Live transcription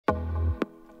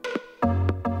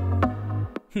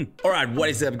Alright, what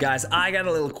is up guys? I got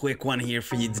a little quick one here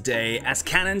for you today, as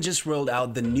Canon just rolled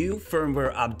out the new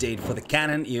firmware update for the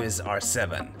Canon EOS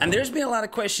R7. And there's been a lot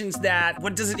of questions that,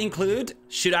 what does it include?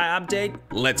 Should I update?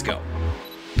 Let's go.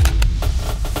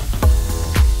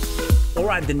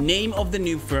 Alright, the name of the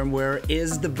new firmware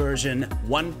is the version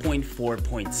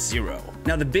 1.4.0.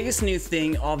 Now, the biggest new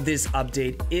thing of this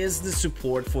update is the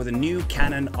support for the new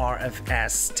Canon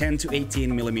RFS 10 to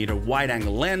 18mm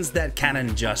wide-angle lens that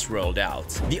Canon just rolled out.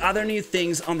 The other new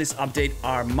things on this update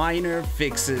are minor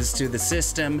fixes to the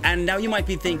system, and now you might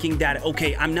be thinking that,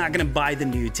 okay, I'm not gonna buy the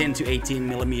new 10 to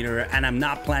 18mm and I'm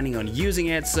not planning on using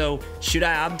it, so should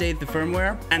I update the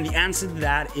firmware? And the answer to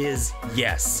that is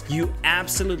yes. You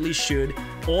absolutely should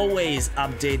always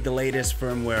update the latest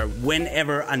firmware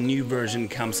whenever a new version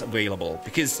comes available,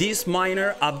 because these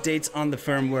minor updates on the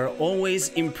firmware always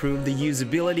improve the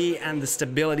usability and the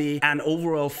stability and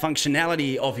overall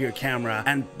functionality of your camera.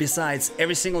 And besides,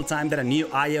 every single time that a new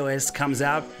iOS comes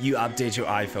out, you update your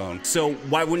iPhone. So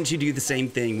why wouldn't you do the same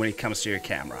thing when it comes to your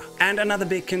camera? And another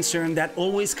big concern that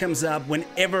always comes up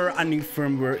whenever a new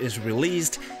firmware is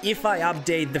released: if I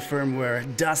update the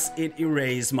firmware, does it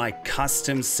erase my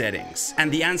custom settings?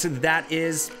 And the answer to that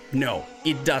is no,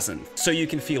 it doesn't. So you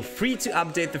can feel free to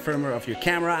update the firmware of your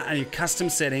camera, and your custom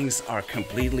settings are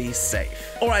completely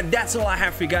safe. Alright, that's all I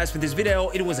have for you guys for this video.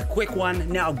 It was a quick one.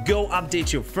 Now go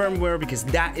update your firmware, because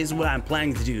that is what I'm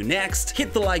planning to do next.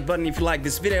 Hit the like button if you like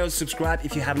this video, subscribe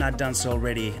if you have not done so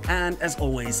already, and as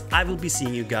always, I will be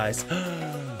seeing you guys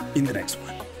in the next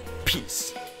one.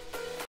 Peace.